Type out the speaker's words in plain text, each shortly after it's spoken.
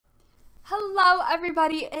Hello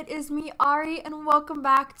everybody, it is me Ari and welcome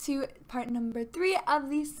back to part number 3 of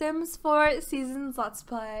the Sims 4 Seasons Let's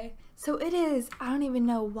Play. So it is, I don't even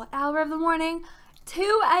know what hour of the morning,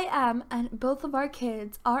 2 a.m. and both of our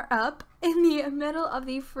kids are up in the middle of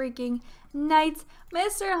the freaking night.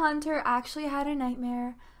 Mr. Hunter actually had a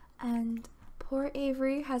nightmare and poor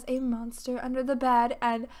Avery has a monster under the bed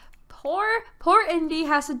and poor Indy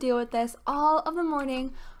has to deal with this all of the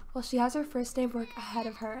morning. Well, she has her first day of work ahead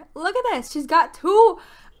of her. Look at this. She's got 2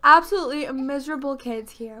 absolutely miserable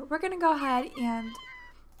kids here. We're going to go ahead and...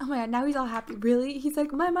 Oh my god, now he's all happy. Really? He's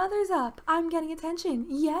like, my mother's up. I'm getting attention.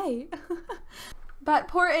 Yay. But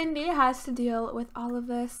poor Indy has to deal with all of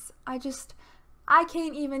this. I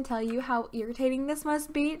can't even tell you how irritating this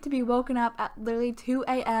must be to be woken up at literally 2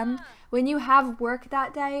 a.m. when you have work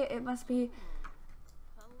that day. It must be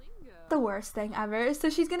the worst thing ever. So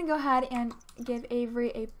she's gonna go ahead and give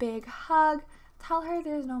Avery a big hug, tell her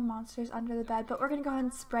there's no monsters under the bed, but we're gonna go ahead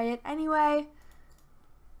and spray it anyway.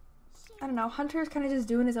 I don't know, Hunter's kind of just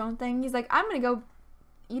doing his own thing. He's like, I'm gonna go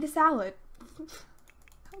eat a salad.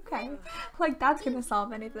 Okay, like that's gonna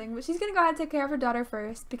solve anything, but she's gonna go ahead and take care of her daughter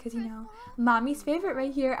first because, you know, mommy's favorite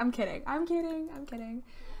right here. I'm kidding.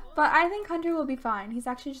 But I think Hunter will be fine. He's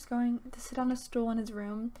actually just going to sit on a stool in his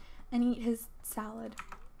room and eat his salad.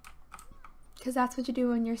 Because that's what you do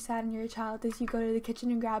when you're sad and you're a child, is you go to the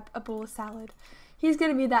kitchen and grab a bowl of salad. He's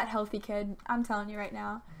going to be that healthy kid. I'm telling you right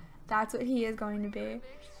now. That's what he is going to be.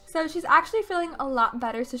 So she's actually feeling a lot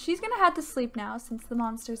better. So she's going to have to sleep now since the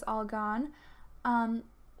monster's all gone.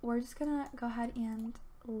 We're just going to go ahead and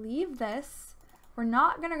leave this. We're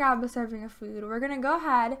not going to grab a serving of food. We're going to go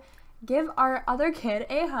ahead, give our other kid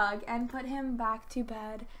a hug, and put him back to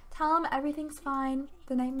bed. Tell him everything's fine.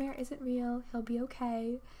 The nightmare isn't real. He'll be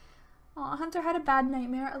okay. Aw, Hunter had a bad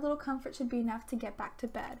nightmare. A little comfort should be enough to get back to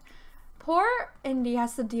bed. Poor Indy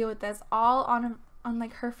has to deal with this all on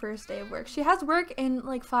like her first day of work. She has work in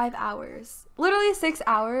like 5 hours, literally 6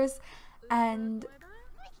 hours, and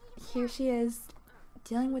here she is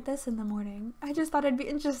dealing with this in the morning. I just thought it'd be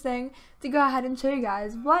interesting to go ahead and show you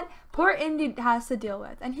guys what poor Indy has to deal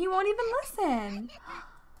with, and he won't even listen.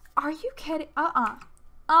 Are you kidding?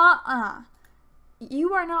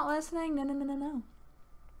 You are not listening. No.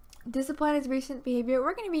 Discipline his recent behavior.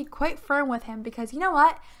 We're going to be quite firm with him because, you know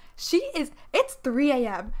what? It's 3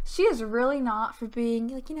 a.m. She is really not for being,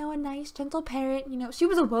 like, you know, a nice, gentle parent. You know, she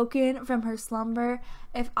was awoken from her slumber.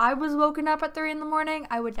 If I was woken up at 3 in the morning,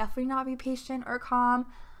 I would definitely not be patient or calm.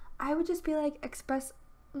 I would just be like, be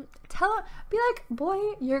like, boy,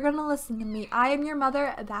 you're going to listen to me. I am your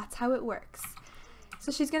mother. That's how it works.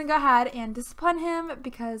 So she's going to go ahead and discipline him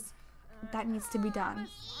because that needs to be done.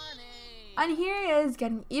 And here he is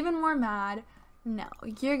getting even more mad. No,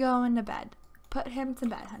 you're going to bed. Put him to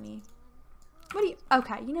bed, honey.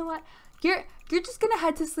 Okay, you know what? You're just gonna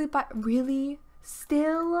head to sleep. Really?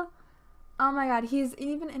 Still? Oh my god, he's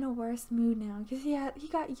even in a worse mood now because he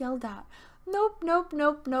got yelled at. Nope.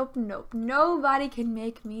 Nobody can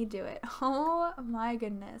make me do it. Oh my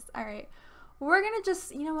goodness. Alright. We're gonna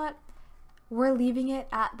just, you know what? We're leaving it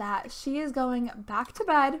at that. She is going back to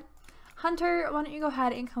bed. Hunter, why don't you go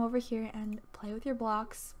ahead and come over here and play with your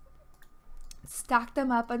blocks. Stack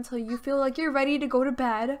them up until you feel like you're ready to go to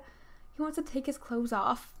bed. He wants to take his clothes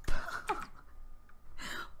off.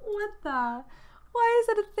 What the? Why is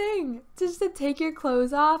that a thing? Just to take your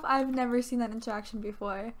clothes off? I've never seen that interaction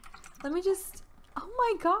before. Let me just... Oh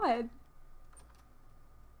my god.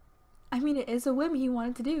 I mean, it is a whim he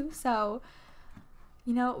wanted to do, so...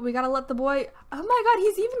 You know, we gotta let the boy... Oh my god,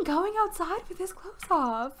 he's even going outside with his clothes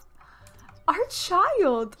off. Our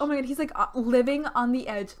child! Oh my god, he's like living on the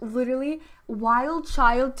edge. Literally, wild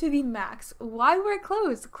child to the max. Why wear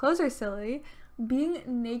clothes? Clothes are silly. Being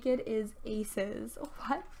naked is aces.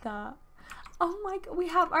 What the? Oh my god, we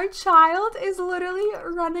have our child is literally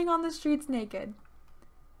running on the streets naked.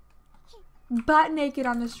 Butt naked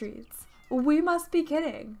on the streets. We must be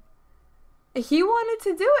kidding. He wanted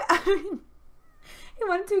to do it. I mean, he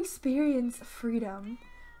wanted to experience freedom.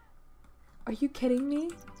 Are you kidding me?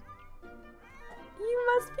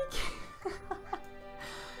 You must be kidding.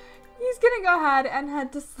 He's gonna go ahead and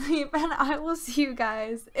head to sleep, and I will see you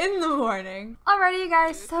guys in the morning. Alrighty, you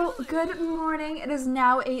guys, so good morning. It is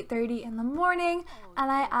now 8:30 in the morning,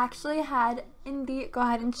 and I actually had Indy go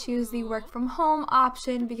ahead and choose the work from home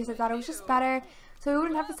option because I thought it was just better, so we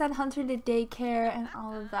wouldn't have to send Hunter to daycare and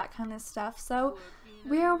all of that kind of stuff. So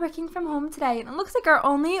we are working from home today, and it looks like our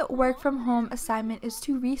only work from home assignment is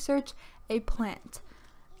to research a plant.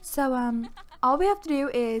 So, all we have to do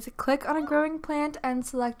is click on a growing plant and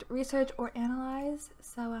select research or analyze.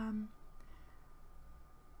 So,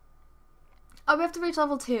 Oh, we have to reach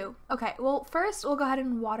level 2. Okay, well, first we'll go ahead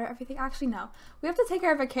and water everything. Actually, no. We have to take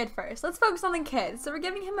care of our kid first. Let's focus on the kid. So we're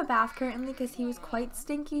giving him a bath currently because he was quite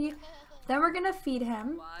stinky. Then we're going to feed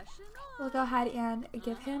him. We'll go ahead and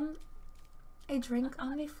give him a drink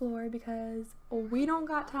on the floor because we don't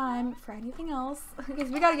got time for anything else. Because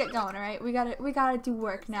we got to get going, all right? We gotta do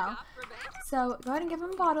work now. So go ahead and give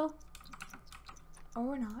him a bottle.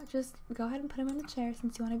 Or not. Just go ahead and put him in the chair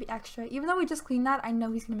since you want to be extra. Even though we just cleaned that, I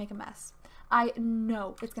know he's going to make a mess. I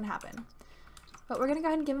know it's going to happen. But we're going to go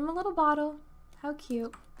ahead and give him a little bottle. How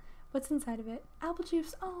cute. What's inside of it? Apple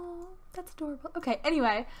juice. Oh, that's adorable. Okay,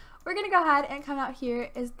 anyway, we're going to go ahead and come out here.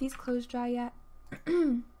 Is these clothes dry yet?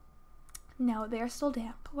 No, they are still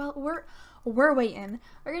damp. Well, we're waiting.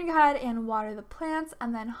 We're going to go ahead and water the plants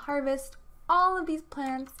and then harvest all of these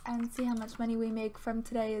plants and see how much money we make from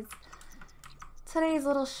today's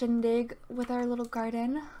little shindig with our little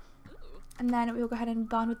garden. And then we'll go ahead and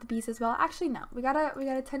bond with the bees as well. Actually, no. We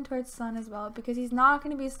gotta tend towards Sun as well because he's not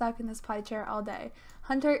gonna be stuck in this potty chair all day.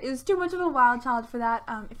 Hunter is too much of a wild child for that.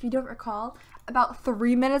 If you don't recall, about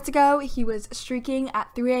 3 minutes ago, he was streaking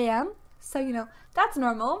at 3 a.m. So, you know, that's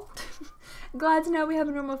normal. Glad to know we have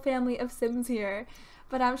a normal family of Sims here.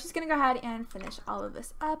 But I'm just gonna go ahead and finish all of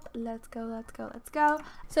this up. Let's go, let's go, let's go.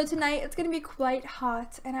 So tonight it's gonna be quite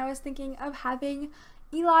hot, and I was thinking of having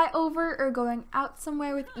Eli over or going out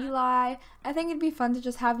somewhere with Eli. I think it'd be fun to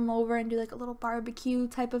just have him over and do like a little barbecue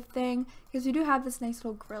type of thing because we do have this nice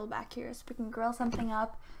little grill back here, so we can grill something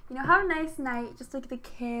up. You know, have a nice night, just like the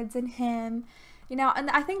kids and him. You know, and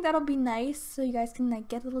I think that'll be nice so you guys can like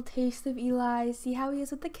get a little taste of Eli, see how he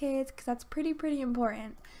is with the kids because that's pretty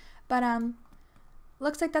important. But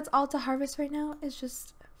looks like that's all to harvest right now. It's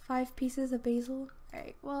just 5 pieces of basil.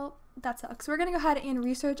 Alright, well, that sucks. We're going to go ahead and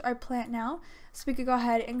research our plant now so we could go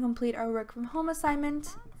ahead and complete our work from home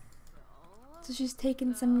assignment. So she's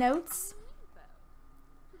taking some notes.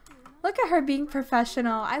 Look at her being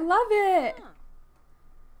professional. I love it.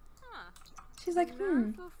 She's like,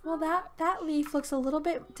 well, that leaf looks a little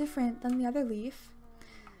bit different than the other leaf.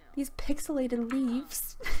 These pixelated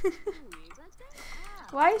leaves.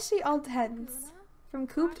 Why is she all tense? From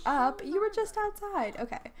cooped up, you were just outside.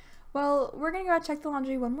 Okay. Well, we're gonna go check the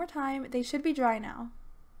laundry one more time. They should be dry now.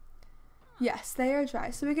 Yes, they are dry.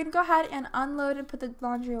 So we can go ahead and unload and put the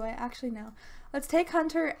laundry away. Actually, no. Let's take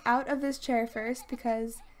Hunter out of this chair first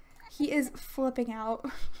because he is flipping out.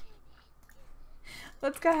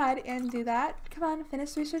 Let's go ahead and do that. Come on,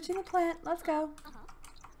 finish researching the plant. Let's go.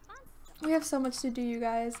 We have so much to do, you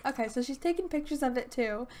guys. Okay, so she's taking pictures of it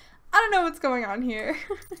too. I don't know what's going on here.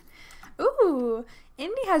 Ooh,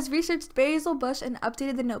 Indy has researched basil bush and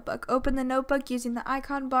updated the notebook. Open the notebook using the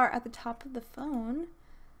icon bar at the top of the phone.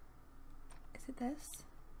 Is it this?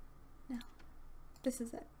 No, this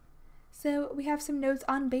is it. So we have some notes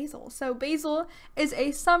on basil. So basil is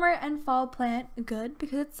a summer and fall plant. Good,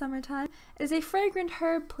 because it's summertime. It is a fragrant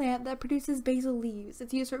herb plant that produces basil leaves.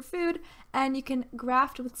 It's used for food, and you can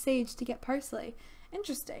graft with sage to get parsley.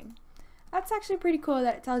 Interesting. That's actually pretty cool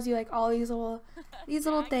that it tells you like all these little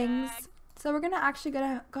things. So we're gonna actually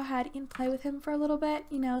go ahead and play with him for a little bit,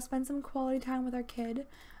 you know, spend some quality time with our kid.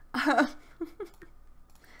 Help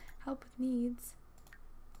with needs.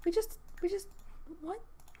 We just what?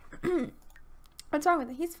 What's wrong with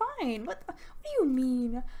him? He's fine. What do you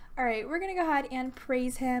mean? Alright, we're gonna go ahead and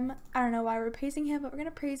praise him. I don't know why we're praising him, but we're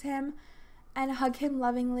gonna praise him and hug him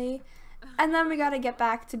lovingly. And then we gotta get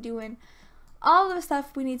back to doing all the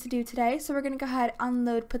stuff we need to do today. So we're gonna go ahead,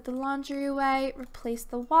 unload, put the laundry away, replace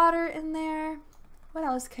the water in there. What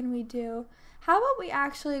else can we do? How about we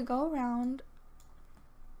actually go around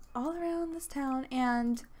all around this town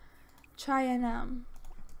and try and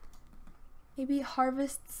maybe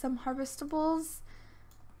harvest some harvestables.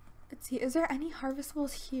 Let's see, is there any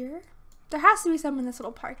harvestables here? There has to be some in this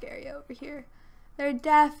little park area over here. There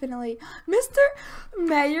definitely. Mr.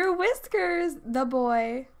 Mayor Whiskers, the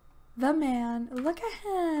boy. The man. Look at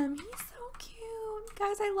him. He's so cute.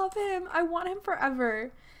 Guys, I love him. I want him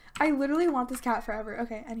forever. I literally want this cat forever.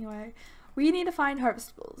 Okay, anyway. We need to find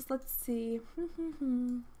harvestables. Let's see.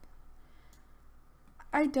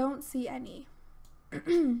 I don't see any.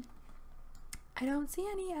 I don't see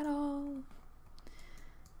any at all.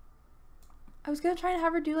 I was gonna try and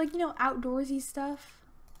have her do like, you know, outdoorsy stuff.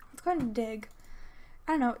 Let's go ahead and dig.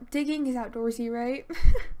 I don't know. Digging is outdoorsy, right?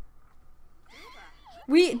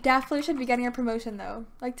 We definitely should be getting a promotion though.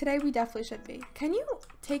 Like today we definitely should be. Can you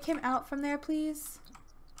take him out from there, please?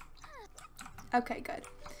 Okay, good.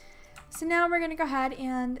 So now we're gonna go ahead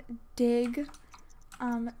and dig,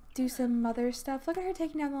 do some mother stuff. Look at her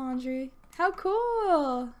taking down the laundry. How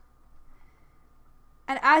cool!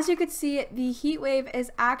 And as you could see, the heat wave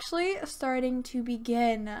is actually starting to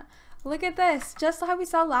begin. Look at this, just how we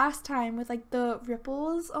saw last time with like the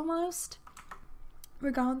ripples almost.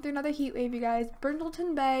 We're going through another heat wave, you guys.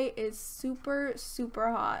 Brindleton Bay is super, super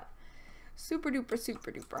hot. Super duper,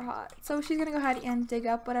 super duper hot. So she's gonna go ahead and dig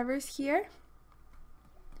up whatever's here.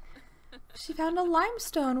 She found a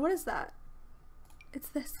limestone. What is that? It's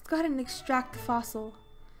this. Let's go ahead and extract the fossil.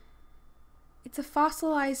 It's a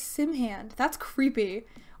fossilized sim hand. That's creepy.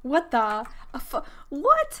 What the?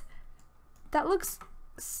 What? That looks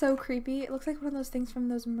so creepy. It looks like one of those things from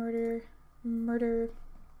those murder, whatever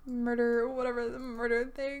the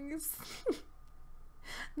murder things.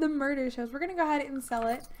 The murder shows. We're gonna go ahead and sell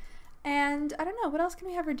it. And I don't know, what else can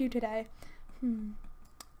we have her do today?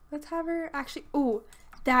 Let's have her actually, ooh,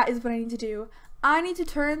 that is what I need to do. I need to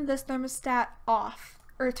turn this thermostat off,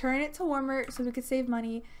 or turn it to warmer so we could save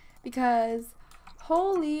money, because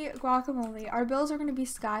holy guacamole, our bills are going to be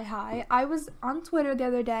sky high. I was on Twitter the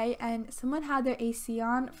other day and someone had their AC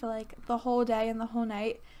on for like the whole day and the whole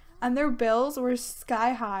night, and their bills were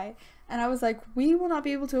sky high. And I was like, we will not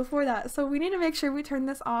be able to afford that. So we need to make sure we turn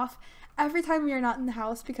this off every time we are not in the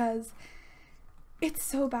house, because it's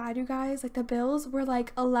so bad, you guys. Like the bills were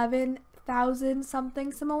like 11,000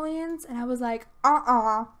 something simoleons, and I was like,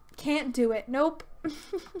 can't do it. Nope.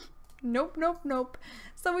 Nope.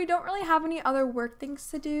 So we don't really have any other work things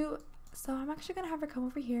to do. So I'm actually gonna have her come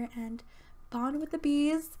over here and bond with the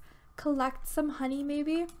bees, collect some honey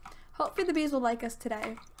maybe. Hopefully the bees will like us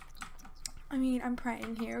today. I mean, I'm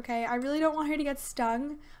praying here, okay? I really don't want her to get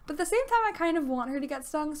stung, but at the same time, I kind of want her to get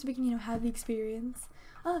stung so we can, you know, have the experience.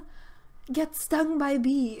 Get stung by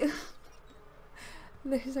bee.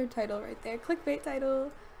 There's our title right there. Clickbait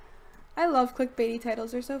title. I love clickbaity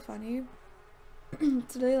titles. They're so funny.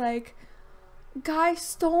 It's really like, guy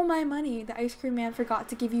stole my money. The ice cream man forgot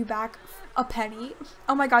to give you back a penny.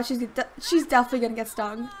 Oh my god, she's definitely gonna get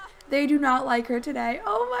stung. They do not like her today.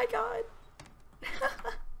 Oh my god.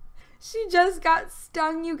 She just got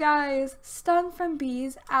stung, you guys. Stung from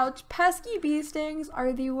bees. Ouch. Pesky bee stings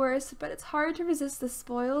are the worst, but it's hard to resist the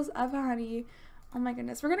spoils of honey. Oh my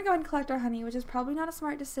goodness. We're gonna go ahead and collect our honey, which is probably not a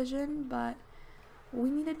smart decision, but we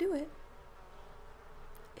need to do it.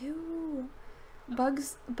 Ew.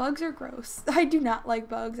 Bugs are gross. I do not like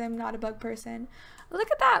bugs. I'm not a bug person.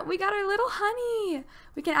 Look at that. We got our little honey.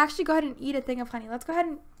 We can actually go ahead and eat a thing of honey. Let's go ahead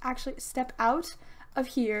and actually step out of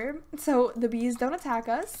here so the bees don't attack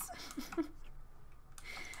us.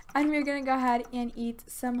 And we're gonna go ahead and eat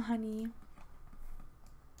some honey.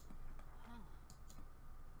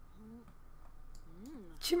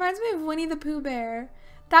 She reminds me of Winnie the Pooh Bear.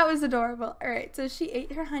 That was adorable. Alright, so she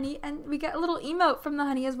ate her honey, and we get a little emote from the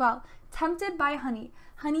honey as well. Tempted by honey.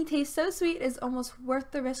 Honey tastes so sweet it is almost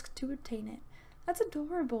worth the risk to obtain it. That's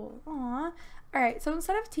adorable. Aww. Alright, so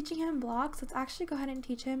instead of teaching him blocks, let's actually go ahead and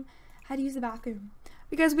teach him how to use the bathroom,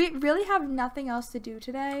 because we really have nothing else to do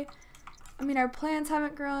today. I mean, our plants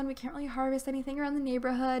haven't grown, we can't really harvest anything around the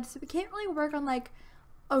neighborhood, so we can't really work on like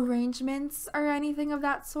arrangements or anything of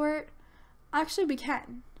that sort. Actually, we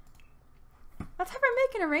can. Let's have her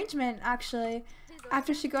make an arrangement, actually,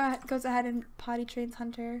 after she goes ahead and potty trains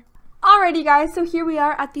Hunter. Alrighty guys, so here we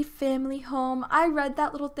are at the family home. I read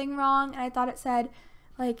that little thing wrong, and I thought it said,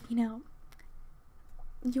 like, you know,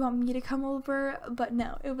 you want me to come over, but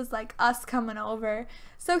no, it was like us coming over.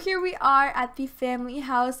 So here we are at the family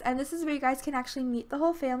house, and this is where you guys can actually meet the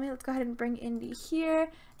whole family. Let's go ahead and bring Indy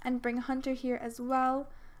here and bring Hunter here as well.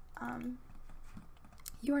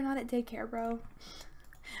 You are not at daycare, bro.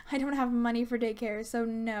 I don't have money for daycare, so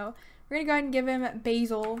no. We're gonna go ahead and give him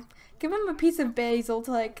basil. Give him a piece of basil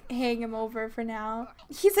to like hang him over for now.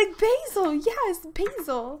 He's like, basil, yes,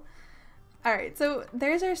 basil. Alright, so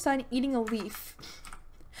there's our son eating a leaf.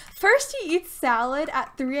 First he eats salad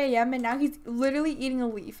at 3 a.m. and now he's literally eating a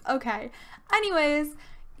leaf. Okay. Anyways,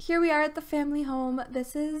 here we are at the family home.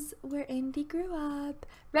 This is where Indy grew up.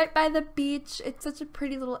 Right by the beach. It's such a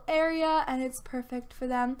pretty little area and it's perfect for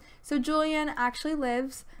them. So Julian actually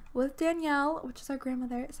lives with Danielle, which is our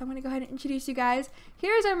grandmother. So I'm going to go ahead and introduce you guys.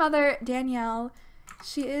 Here's our mother, Danielle.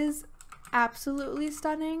 She is absolutely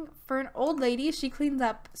stunning. For an old lady, she cleans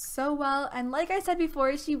up so well, and like I said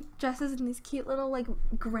before, she dresses in these cute little like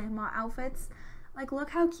grandma outfits. Like,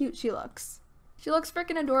 look how cute she looks. She looks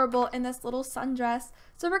freaking adorable in this little sundress.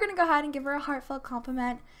 So we're gonna go ahead and give her a heartfelt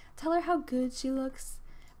compliment, tell her how good she looks,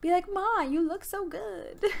 be like, Ma, you look so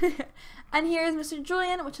good. And here's Mr.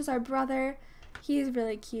 Julian, which is our brother. He's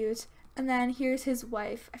really cute. And then here's his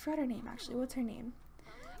wife. I forgot her name actually. What's her name?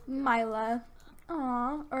 Mila.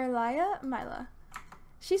 Aw, or Elia? Mila.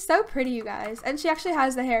 She's so pretty, you guys. And she actually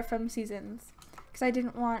has the hair from Seasons. because I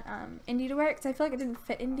didn't want Indy to wear it because I feel like it didn't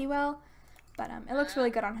fit Indy well. But it looks really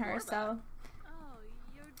good on her, so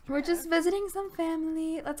we're just visiting some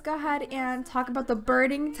family. Let's go ahead and talk about the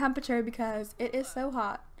birding temperature because it is so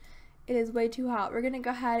hot. It is way too hot. We're gonna go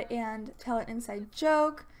ahead and tell an inside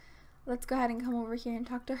joke. Let's go ahead and come over here and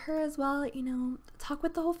talk to her as well, you know, talk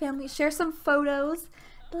with the whole family, share some photos.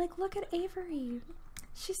 Be like, look at Avery.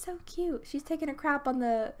 She's so cute. She's taking a crap on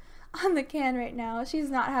the can right now. She's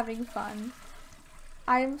not having fun.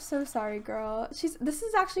 I am so sorry, girl. This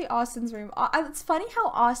is actually Austin's room. It's funny how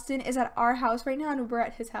Austin is at our house right now and we're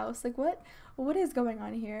at his house. Like, what is going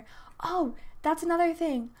on here? Oh, that's another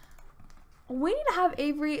thing. We need to have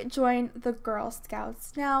Avery join the Girl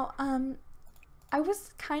Scouts. Now, I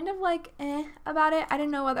was kind of like about it. I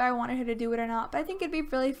didn't know whether I wanted her to do it or not, but I think it'd be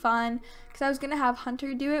really fun because I was gonna have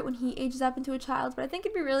Hunter do it when he ages up into a child, but I think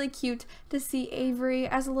it'd be really cute to see Avery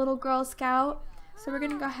as a little Girl Scout. So we're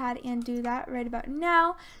gonna go ahead and do that right about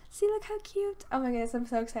now. See, look how cute. Oh my goodness, I'm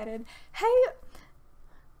so excited. Hey,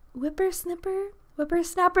 whippersnapper.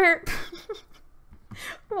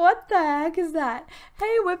 What the heck is that?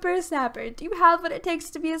 Hey, whippersnapper, do you have what it takes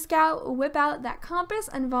to be a scout? Whip out that compass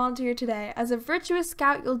and volunteer today. As a virtuous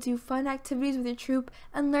scout, you'll do fun activities with your troop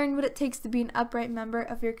and learn what it takes to be an upright member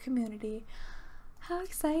of your community. How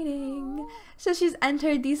exciting. So she's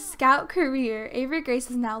entered the scout career. Avery Grace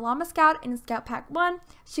is now Llama Scout in Scout Pack 1.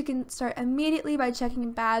 She can start immediately by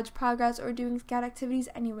checking badge progress or doing scout activities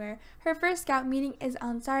anywhere. Her first scout meeting is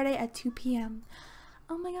on Saturday at 2 p.m.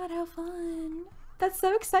 Oh my god, how fun. That's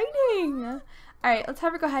so exciting. Alright, let's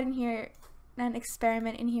have her go ahead and here and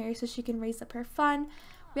experiment in here so she can raise up her fun.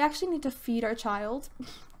 We actually need to feed our child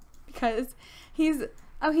because he's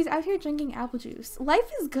out here drinking apple juice.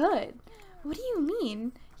 Life is good. What do you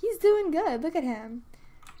mean? He's doing good. Look at him.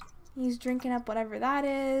 He's drinking up whatever that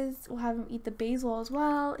is. We'll have him eat the basil as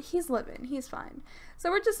well. He's living. He's fine.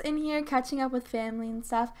 So we're just in here catching up with family and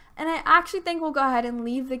stuff. And I actually think we'll go ahead and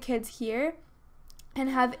leave the kids here and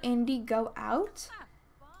have Indy go out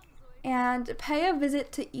and pay a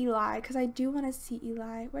visit to Eli because I do want to see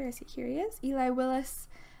Eli. Where is he? Here he is. Eli Willis,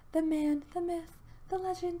 the man, the myth, the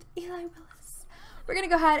legend, Eli Willis. We're going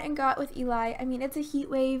to go ahead and go out with Eli. I mean, it's a heat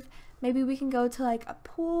wave. Maybe we can go to like a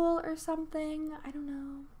pool or something. I don't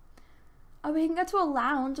know. Oh, we can go to a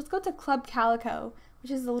lounge. Let's go to Club Calico,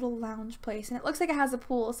 which is a little lounge place. And it looks like it has a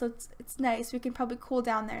pool, so it's nice. We can probably cool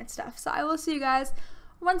down there and stuff. So I will see you guys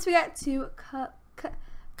once we get to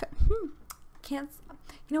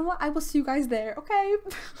you know what? I will see you guys there, okay?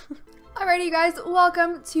 Alrighty, you guys.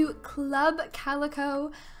 Welcome to Club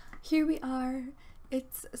Calico. Here we are.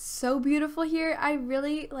 It's so beautiful here. I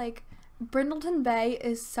really like Brindleton Bay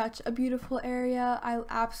is such a beautiful area. I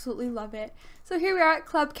absolutely love it. So here we are at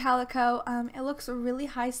Club Calico. It looks really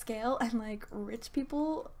high scale and like rich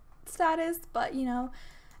people status, but you know,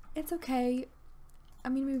 it's okay. I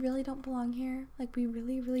mean, we really don't belong here. Like, we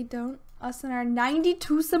really don't. Us and our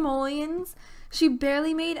 92 simoleons. She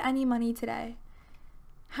barely made any money today.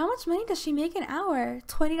 How much money does she make an hour?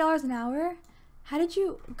 $20 an hour? How did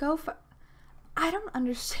you go for... I don't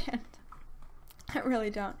understand. I really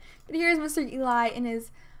don't. But here's Mr. Eli in his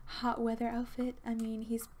hot weather outfit. I mean,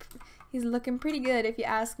 he's looking pretty good if you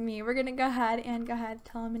ask me. We're gonna go ahead and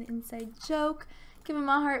tell him an inside joke. Give him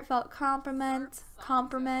a heartfelt compliment.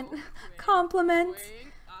 Talk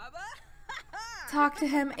to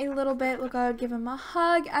him a little bit. We'll go give him a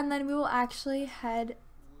hug, and then we will actually head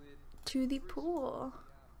to the pool.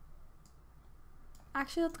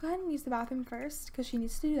 Actually, let's go ahead and use the bathroom first because she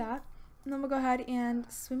needs to do that, and then we'll go ahead and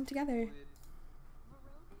swim together.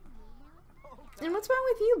 And what's wrong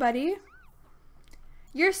with you, buddy?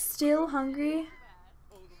 You're still hungry?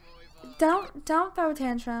 Don't throw a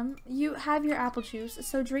tantrum. You have your apple juice,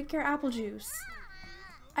 so drink your apple juice.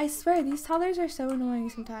 I swear, these toddlers are so annoying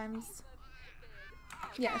sometimes.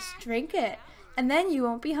 Yes, drink it. And then you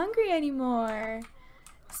won't be hungry anymore.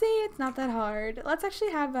 See, it's not that hard. Let's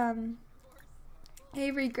actually have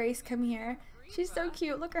Avery Grace come here. She's so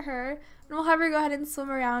cute. Look at her. And we'll have her go ahead and swim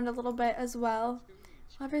around a little bit as well.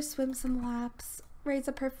 We'll have her swim some laps, raise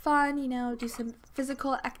up her fun, you know, do some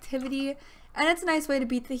physical activity. And it's a nice way to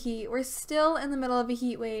beat the heat. We're still in the middle of a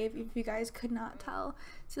heat wave, if you guys could not tell.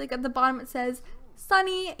 See, like at the bottom it says,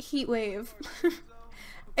 sunny heat wave.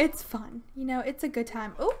 It's fun. You know, it's a good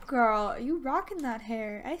time. Oh, girl, you rocking that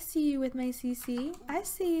hair. I see you with my CC. I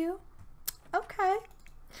see you. Okay.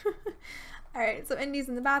 Alright, so Indy's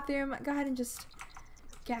in the bathroom. Go ahead and just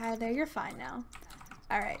get out of there. You're fine now.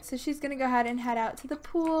 Alright, so she's going to go ahead and head out to the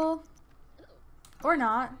pool. Or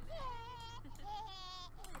not.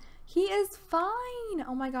 He is fine.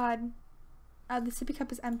 Oh my god. The sippy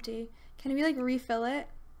cup is empty. Can we like refill it?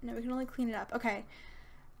 No, we can only clean it up. Okay.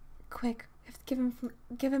 Quick. We have to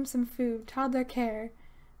give him some food. Toddler care.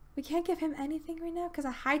 We can't give him anything right now because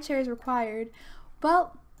a high chair is required.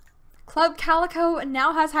 Well, Club Calico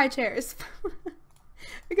now has high chairs.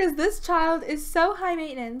 Because this child is so high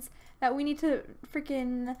maintenance that we need to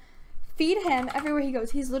freaking feed him everywhere he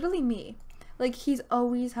goes. He's literally me. Like, he's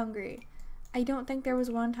always hungry. I don't think there was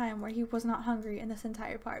one time where he was not hungry in this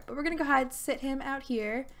entire part. But we're gonna go ahead and sit him out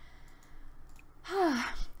here.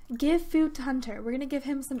 Give food to Hunter. We're gonna give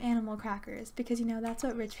him some animal crackers because, you know, that's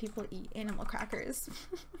what rich people eat, animal crackers.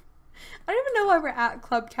 I don't even know why we're at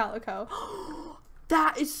Club Calico.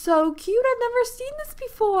 That is so cute. I've never seen this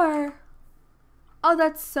before. Oh,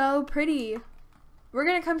 that's so pretty. We're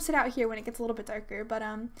gonna come sit out here when it gets a little bit darker, but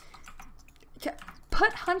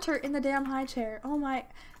put Hunter in the damn high chair. Oh my,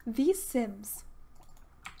 these Sims.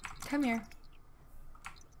 Come here.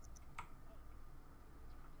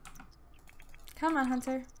 Come on,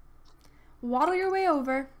 Hunter. Waddle your way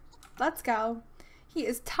over. Let's go. He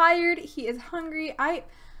is tired. He is hungry. I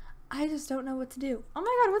just don't know what to do. Oh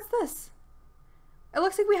my god, what's this? It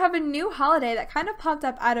looks like we have a new holiday that kind of popped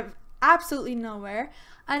up out of absolutely nowhere,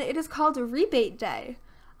 and it is called Rebate Day.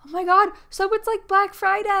 Oh my god, so it's like Black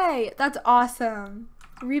Friday. That's awesome.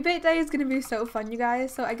 Rebate Day is gonna be so fun, you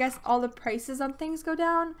guys. So I guess all the prices on things go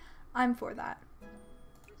down. I'm for that.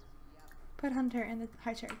 Put Hunter in the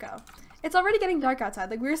high chair. Go. It's already getting dark outside.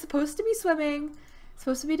 Like, we were supposed to be swimming,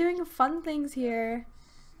 supposed to be doing fun things here.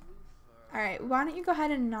 All right, why don't you go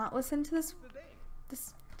ahead and not listen to this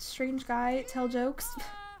strange guy tell jokes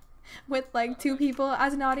with like 2 people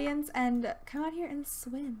as an audience, and come out here and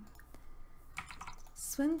swim.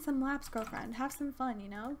 Swim some laps, girlfriend. Have some fun, you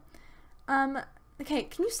know? Okay,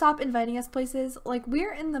 can you stop inviting us places? Like,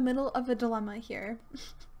 we're in the middle of a dilemma here.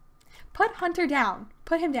 Put Hunter down.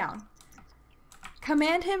 Put him down.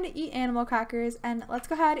 Command him to eat animal crackers, and let's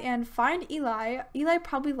go ahead and find Eli. Eli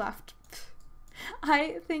probably left.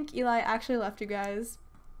 I think Eli actually left, you guys.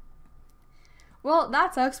 Well,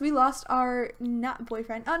 that sucks. We lost our not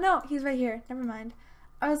boyfriend. Oh no, he's right here. Never mind.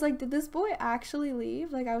 I was like, did this boy actually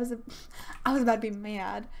leave? Like, I was about to be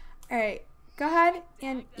mad. All right, go ahead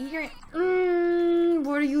and eat your.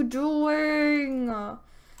 What are you doing?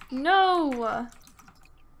 No.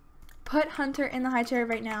 Put Hunter in the high chair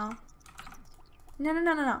right now. No, no,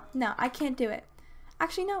 no, no, no. No, I can't do it.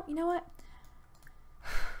 Actually, no. You know what?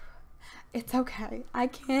 It's okay. I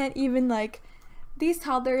can't even, like, these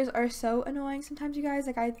toddlers are so annoying sometimes, you guys.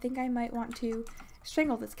 Like, I think I might want to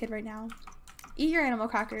strangle this kid right now. Eat your animal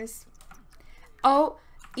crackers. Oh,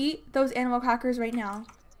 eat those animal crackers right now.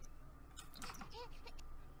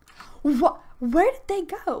 What? Where did they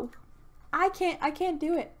go? I can't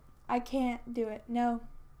do it. I can't do it. No.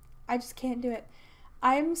 I just can't do it.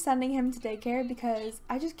 I'm sending him to daycare because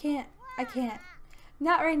I just can't. I can't.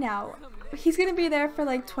 Not right now. He's gonna be there for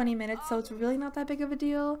like 20 minutes, so it's really not that big of a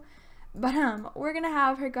deal. But we're gonna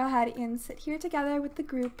have her go ahead and sit here together with the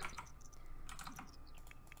group.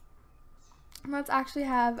 Let's actually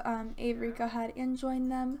have Avery go ahead and join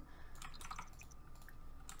them.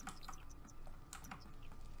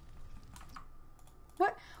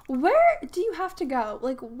 What? Where do you have to go?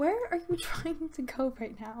 Like, where are you trying to go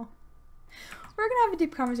right now? We're gonna have a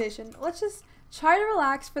deep conversation. Let's just try to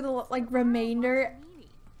relax for the like remainder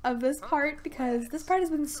of this part, because this part has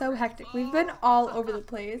been so hectic. We've been all over the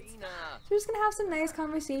place. So we're just gonna have some nice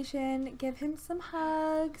conversation, give him some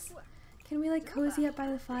hugs. Can we like cozy up by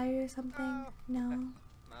the fire or something? No,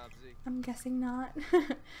 I'm guessing not.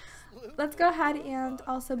 Let's go ahead and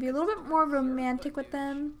also be a little bit more romantic with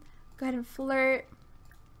them. Go ahead and flirt.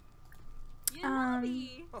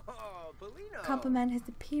 Compliment his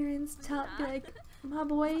appearance. Be like, my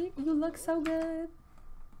boy, you look so good.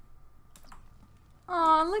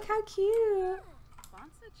 Aw, look how cute.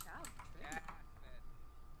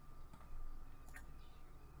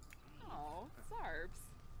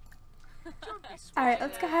 Alright,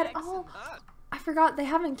 let's go ahead. Oh, I forgot they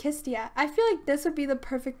haven't kissed yet. I feel like this would be the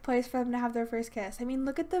perfect place for them to have their first kiss. I mean,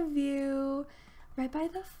 look at the view. Right by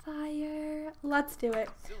the fire. Let's do it.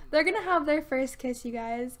 They're gonna have their first kiss, you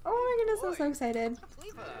guys. Oh my goodness, I'm so excited.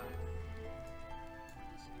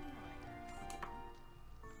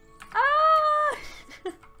 Ah!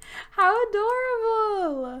 How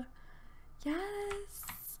adorable!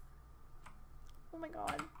 Yes! Oh my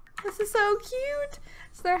god. This is so cute!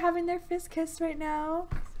 So they're having their first kiss right now.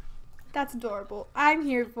 That's adorable. I'm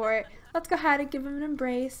here for it. Let's go ahead and give them an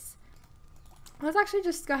embrace. Let's actually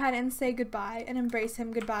just go ahead and say goodbye and embrace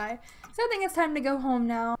him goodbye. So I think it's time to go home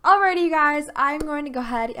now. Alrighty, you guys, I'm going to go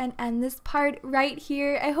ahead and end this part right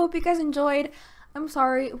here. I hope you guys enjoyed. I'm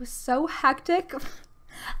sorry, it was so hectic.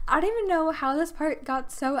 I don't even know how this part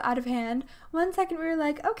got so out of hand. One second we were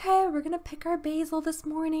like, okay, we're gonna pick our basil this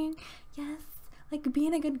morning. Yes, like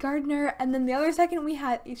being a good gardener. And then the other second we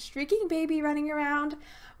had a streaking baby running around.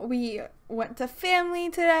 We went to family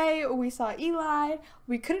today. We saw Eli.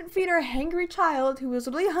 We couldn't feed our hangry child who was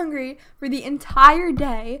really hungry for the entire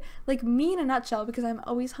day. Like me in a nutshell, because I'm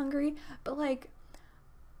always hungry. But like,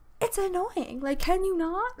 it's annoying. Like, can you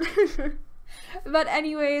not? But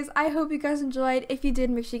anyways, I hope you guys enjoyed. If you did,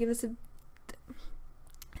 make sure you give this a...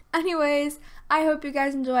 Anyways, I hope you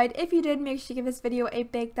guys enjoyed. If you did, make sure you give this video a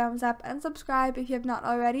big thumbs up and subscribe if you have not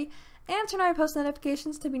already. And turn on my post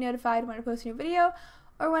notifications to be notified when I post a new video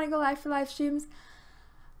or when I go live for live streams.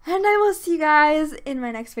 And I will see you guys in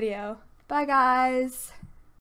my next video. Bye, guys.